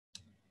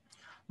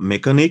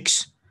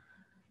Mechanics,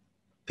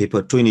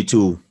 paper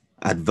 22,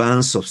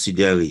 Advanced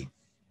Subsidiary,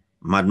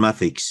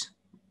 Mathematics,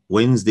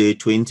 Wednesday,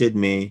 20th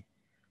May,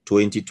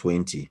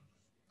 2020.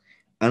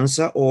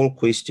 Answer all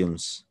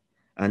questions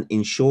and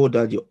ensure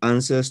that your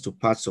answers to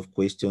parts of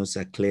questions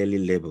are clearly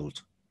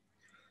labeled.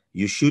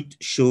 You should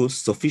show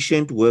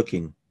sufficient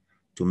working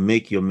to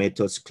make your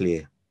methods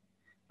clear.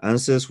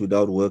 Answers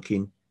without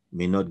working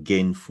may not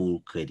gain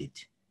full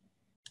credit.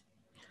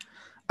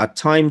 At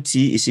time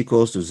t is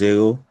equals to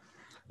 0,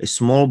 a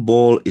small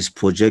ball is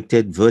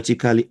projected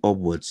vertically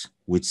upwards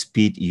with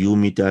speed u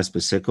meters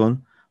per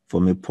second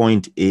from a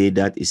point A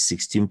that is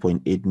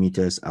 16.8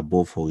 meters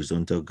above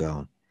horizontal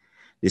ground.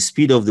 The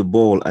speed of the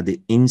ball at the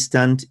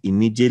instant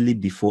immediately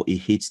before it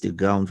hits the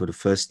ground for the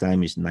first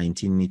time is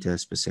 19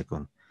 meters per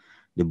second.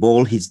 The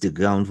ball hits the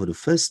ground for the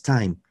first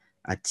time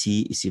at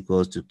t is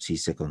equals to t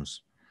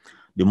seconds.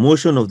 The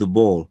motion of the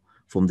ball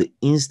from the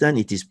instant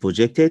it is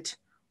projected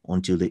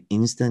until the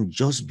instant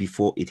just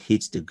before it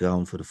hits the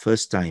ground for the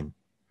first time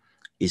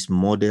is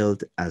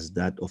modeled as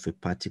that of a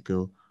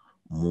particle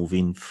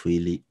moving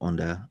freely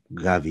under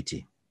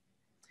gravity.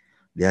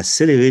 The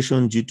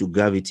acceleration due to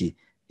gravity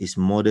is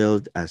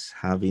modeled as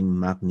having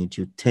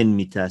magnitude 10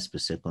 meters per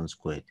second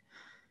squared.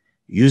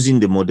 Using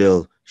the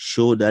model,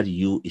 show that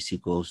u is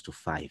equals to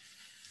 5.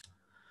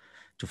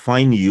 To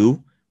find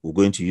u, we're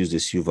going to use the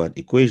SUVAT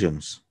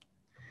equations.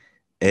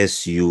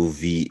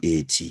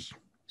 SUVAT,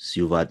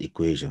 SUVAT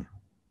equation.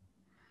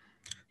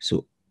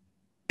 So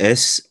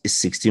S is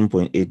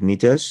 16.8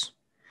 meters.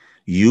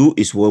 U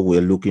is what we're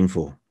looking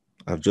for.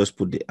 I've just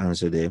put the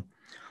answer there.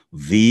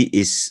 V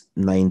is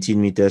 19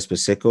 meters per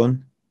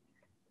second.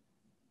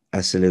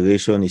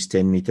 Acceleration is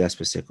 10 meters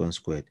per second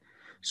squared.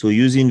 So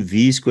using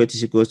V squared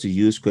is equals to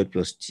U squared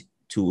plus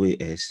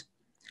 2AS.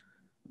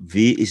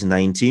 V is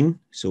 19,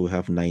 so we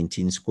have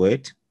 19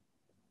 squared.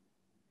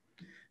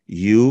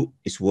 U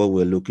is what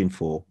we're looking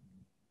for.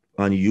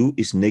 And U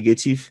is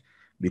negative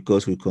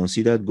because we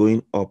considered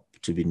going up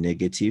to be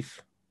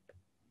negative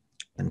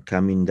and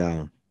coming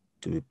down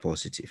to be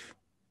positive.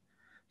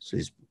 So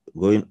it's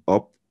going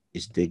up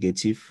is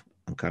negative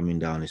and coming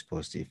down is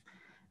positive.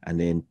 And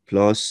then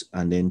plus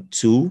and then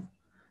 2.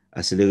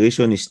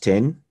 Acceleration is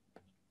 10.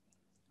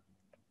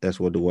 That's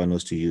what they want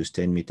us to use,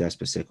 10 meters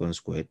per second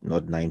squared,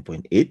 not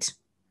 9.8.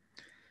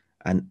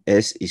 And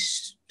S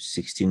is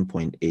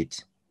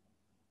 16.8.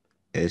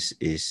 S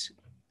is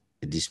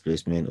a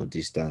displacement or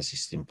distance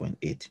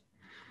 16.8.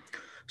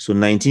 So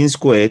 19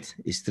 squared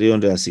is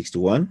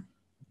 361.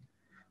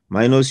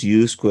 Minus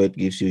U squared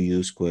gives you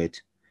U squared.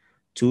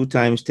 2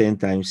 times 10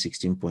 times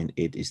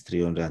 16.8 is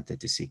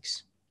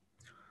 336.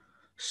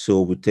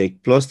 So we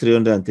take plus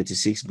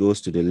 336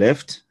 goes to the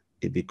left.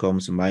 It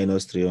becomes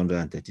minus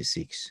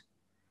 336.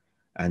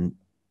 And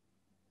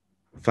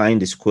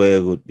find the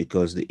square root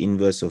because the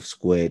inverse of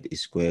squared is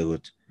square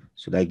root.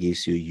 So that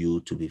gives you U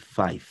to be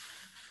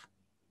 5.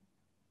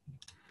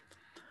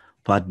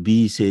 Part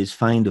B says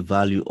find the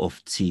value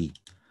of T.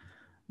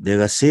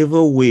 There are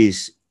several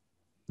ways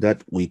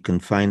that we can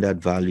find that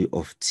value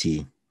of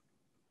T.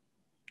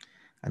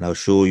 And I'll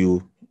show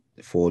you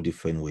 4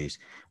 different ways.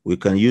 We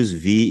can use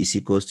V is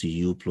equals to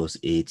U plus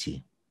AT.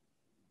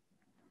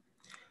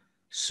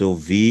 So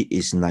V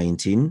is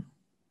 19,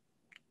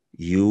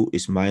 U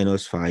is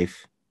minus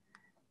 5,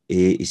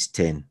 A is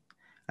 10.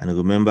 And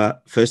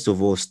remember, first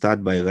of all,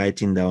 start by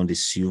writing down the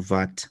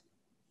SUVAT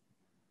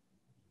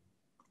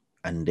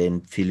and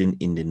then filling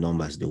in the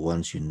numbers, the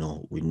ones you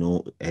know. We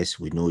know S,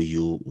 we know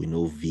U, we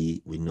know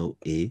V, we know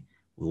A.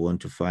 We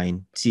want to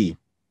find T.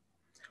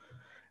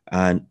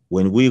 And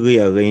when we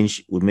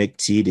rearrange, we make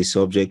T the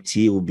subject.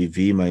 T will be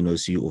V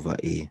minus U over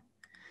A.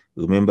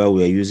 Remember,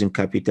 we are using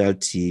capital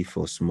T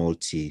for small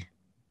t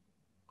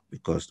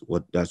because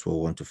that's what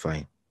we want to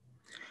find.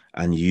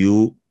 And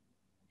U,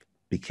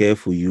 be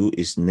careful, U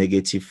is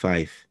negative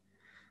 5.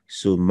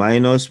 So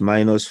minus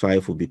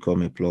 5 will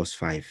become a plus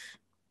 5.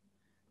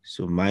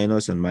 So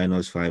minus and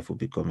minus 5 will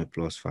become a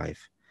plus 5.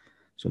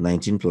 So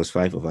 19 plus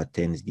 5 over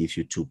 10 gives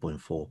you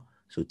 2.4.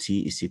 So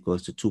T is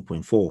equals to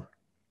 2.4.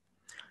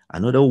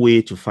 Another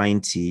way to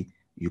find T,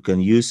 you can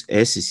use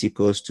S is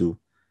equals to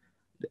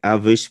the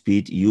average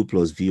speed U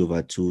plus V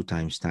over 2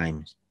 times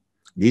time.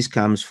 This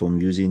comes from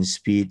using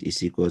speed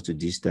is equals to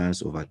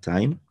distance over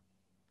time.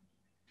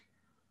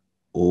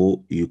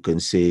 Or you can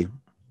say,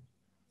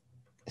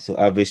 so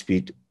average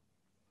speed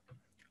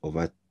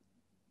over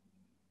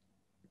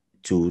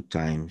 2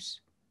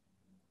 times,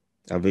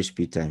 average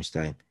speed times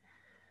time.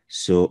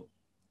 So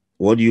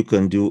what you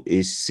can do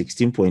is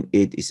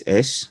 16.8 is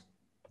S.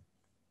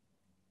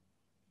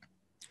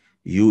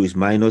 U is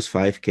minus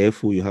 5.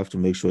 Careful, you have to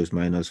make sure it's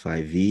minus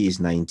 5. V is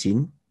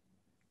 19.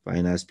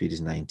 Final speed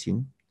is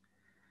 19.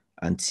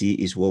 And T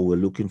is what we're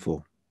looking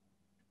for.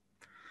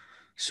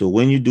 So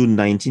when you do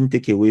 19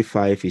 take away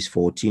 5 is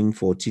 14.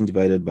 14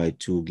 divided by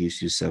 2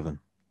 gives you 7.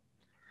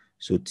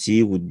 So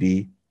T would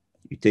be,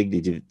 you take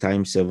the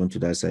times 7 to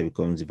that side,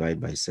 becomes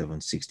divided by 7.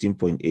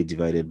 16.8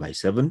 divided by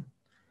 7.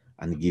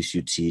 And it gives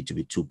you T to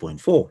be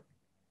 2.4.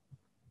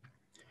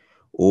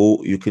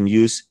 Or you can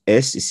use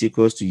S is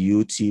equals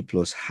to UT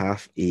plus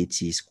half AT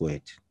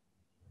squared.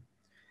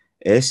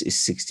 S is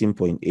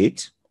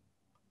 16.8.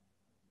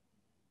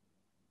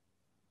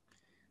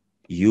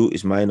 U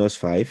is minus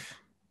 5.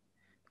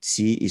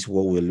 T is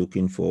what we're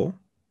looking for.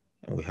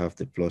 And we have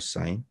the plus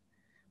sign.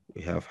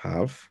 We have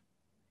half.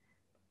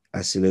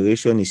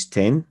 Acceleration is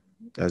 10.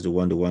 That's the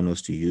one they want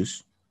us to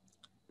use,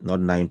 not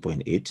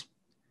 9.8.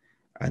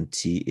 And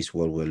T is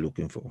what we're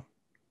looking for.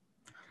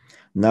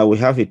 Now we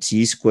have a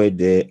T squared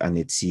there and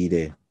a T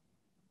there.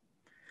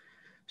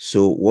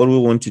 So what we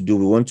want to do,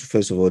 we want to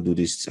first of all do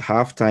this.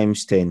 Half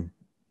times 10,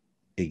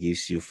 it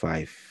gives you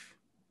 5.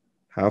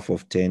 Half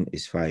of 10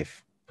 is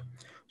 5.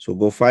 So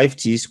go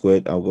 5t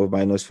squared, I'll go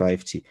minus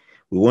 5t.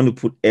 We want to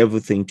put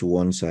everything to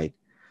one side.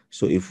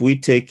 So if we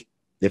take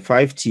the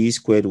 5t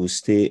squared will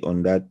stay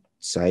on that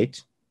side.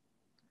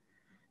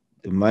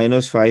 The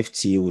minus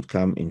 5t would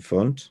come in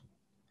front.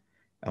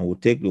 And we'll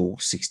take the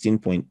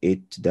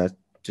 16.8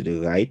 to the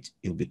right.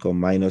 It will become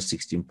minus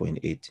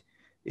 16.8.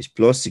 It's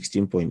plus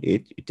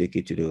 16.8. You take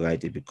it to the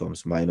right, it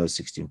becomes minus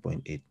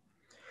 16.8.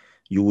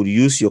 You would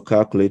use your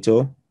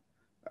calculator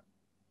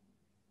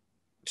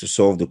to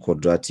solve the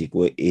quadratic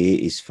where A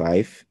is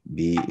 5,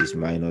 B is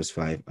minus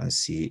 5, and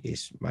C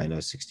is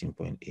minus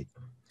 16.8.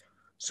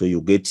 So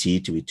you get T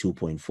to be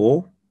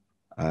 2.4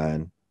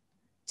 and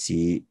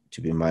T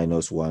to be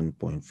minus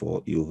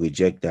 1.4. You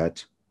reject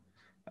that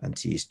and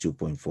T is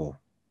 2.4.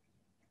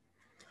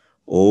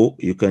 Or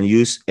you can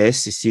use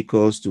S is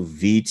equals to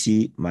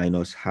VT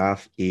minus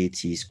half AT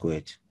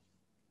squared.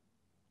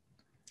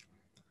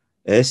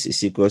 S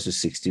is equals to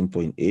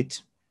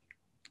 16.8.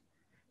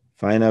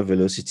 Final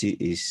velocity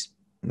is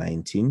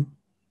 19.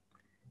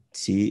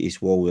 T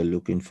is what we're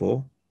looking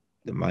for.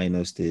 The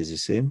minus stays the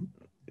same.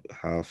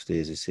 Half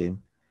stays the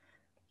same.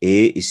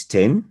 A is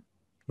 10,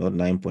 not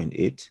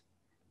 9.8.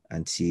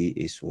 And T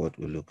is what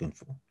we're looking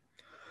for.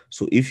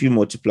 So if you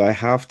multiply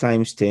half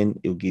times 10,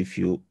 it will give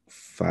you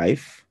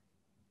 5.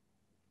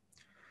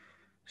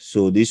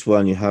 So this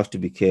one, you have to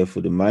be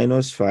careful. The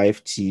minus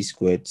 5t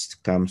squared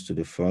comes to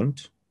the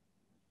front.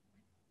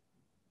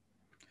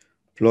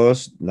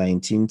 Plus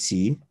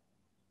 19t.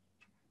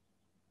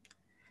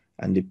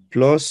 And the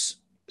plus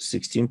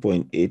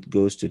 16.8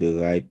 goes to the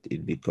right.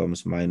 It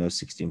becomes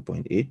minus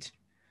 16.8.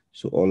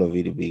 So all of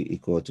it will be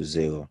equal to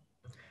 0.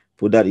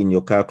 Put that in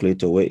your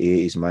calculator where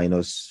A is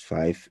minus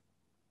 5,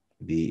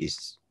 B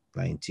is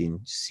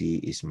 19, C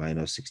is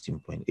minus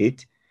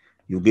 16.8.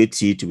 You get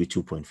T to be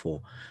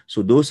 2.4.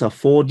 So those are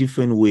 4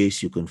 different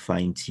ways you can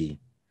find T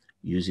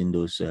using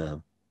those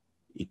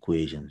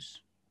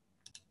equations.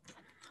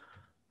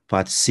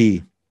 Part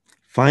C,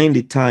 find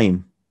the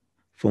time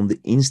from the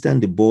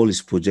instant the ball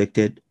is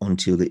projected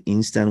until the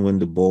instant when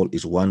the ball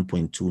is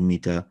 1.2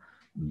 meters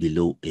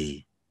below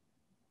A.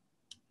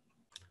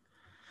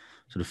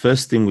 So the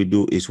first thing we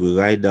do is we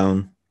write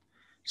down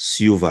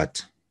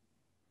SUVAT,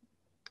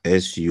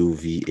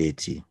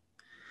 S-U-V-A-T.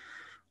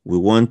 We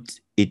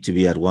want it to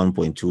be at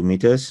 1.2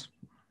 meters.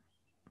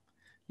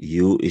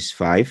 U is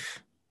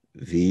 5,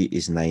 V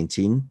is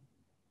 19,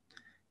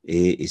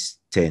 A is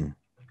 10.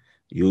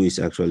 U is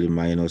actually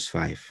minus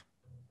 5.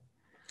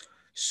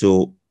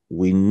 So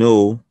we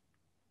know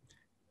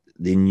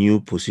the new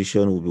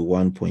position will be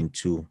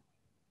 1.2.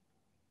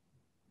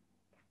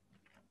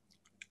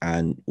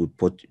 And we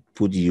put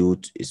U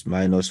is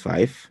minus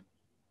 5.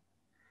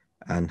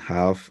 And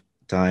half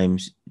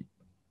times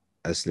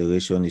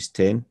acceleration is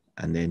 10.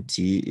 And then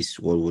T is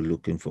what we're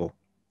looking for.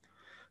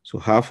 So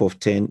half of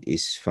 10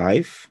 is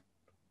 5.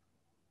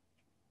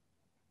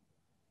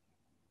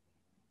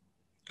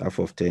 Half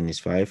of 10 is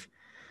 5.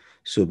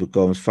 So it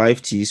becomes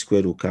 5t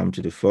squared will come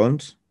to the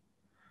front.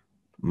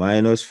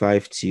 Minus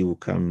 5t will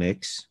come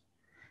next.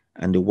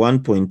 And the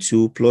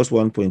 1.2 plus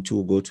 1.2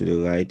 will go to the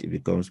right. It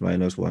becomes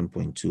minus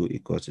 1.2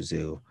 equals to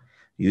 0.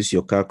 Use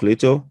your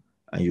calculator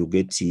and you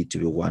get t to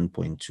be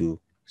 1.2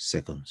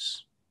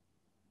 seconds.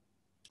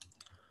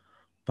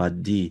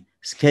 Part D,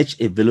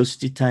 sketch a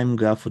velocity time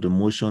graph for the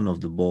motion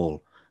of the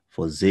ball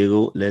for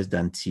 0 less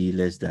than t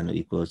less than or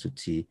equals to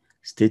t,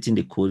 stating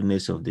the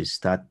coordinates of the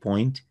start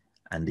point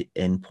and the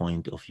end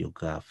point of your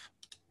graph.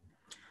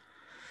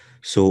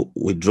 So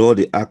we draw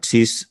the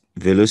axis,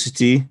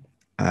 velocity,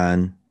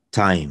 and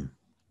time.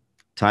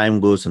 Time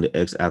goes on the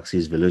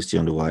x-axis, velocity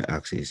on the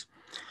y-axis.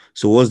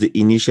 So what's the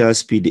initial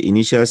speed? The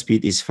initial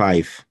speed is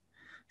 5.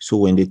 So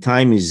when the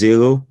time is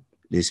 0,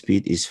 the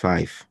speed is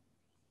 5.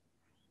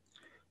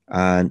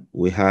 And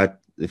we had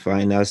the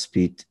final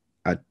speed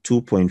at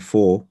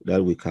 2.4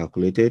 that we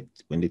calculated.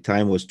 When the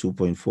time was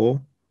 2.4,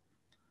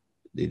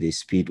 the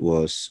speed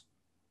was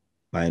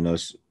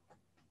minus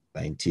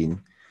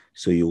 19.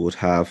 So you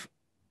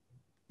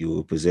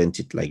will present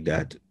it like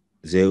that.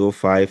 0,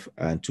 5,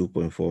 and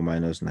 2.4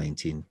 minus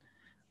 19.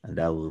 And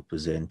that will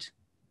represent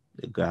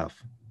the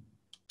graph.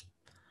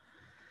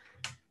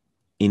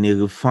 In a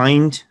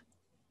refinement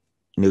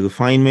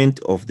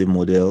of the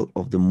model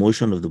of the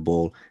motion of the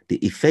ball, the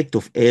effect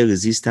of air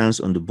resistance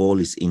on the ball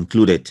is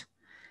included.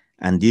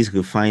 And this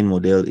refined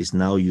model is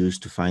now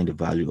used to find the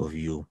value of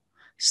U.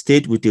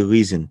 State with a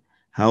reason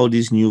how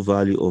this new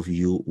value of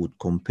U would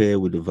compare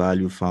with the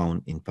value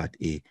found in part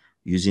A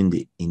using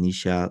the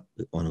initial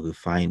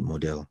unrefined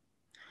model.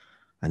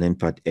 And then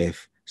part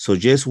F,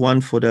 suggest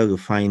one further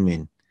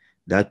refinement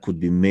that could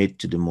be made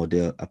to the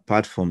model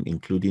apart from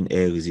including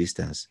air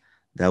resistance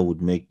that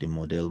would make the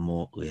model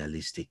more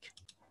realistic.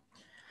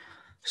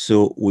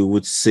 So we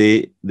would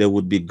say there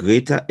would be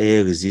greater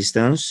air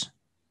resistance.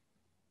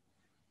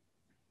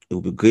 It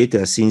would be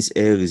greater since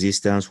air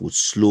resistance would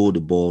slow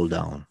the ball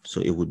down.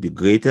 So it would be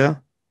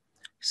greater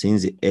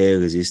since the air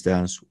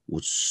resistance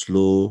would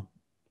slow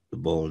the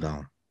ball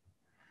down.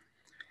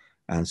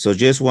 And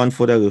suggest one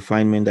further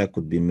refinement that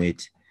could be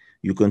made.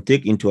 You can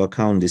take into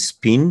account the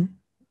spin.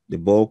 The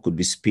ball could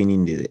be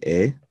spinning in the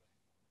air,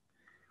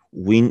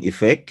 wind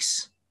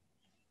effects,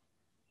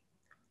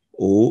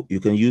 or you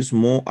can use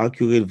more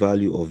accurate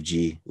value of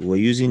G. We're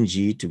using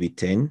G to be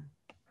 10.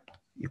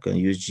 You can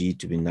use G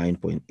to be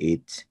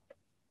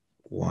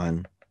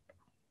 9.81.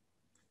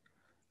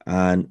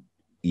 And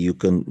you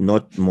can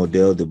not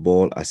model the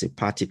ball as a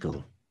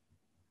particle.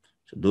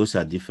 So those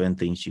are different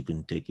things you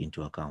can take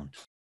into account.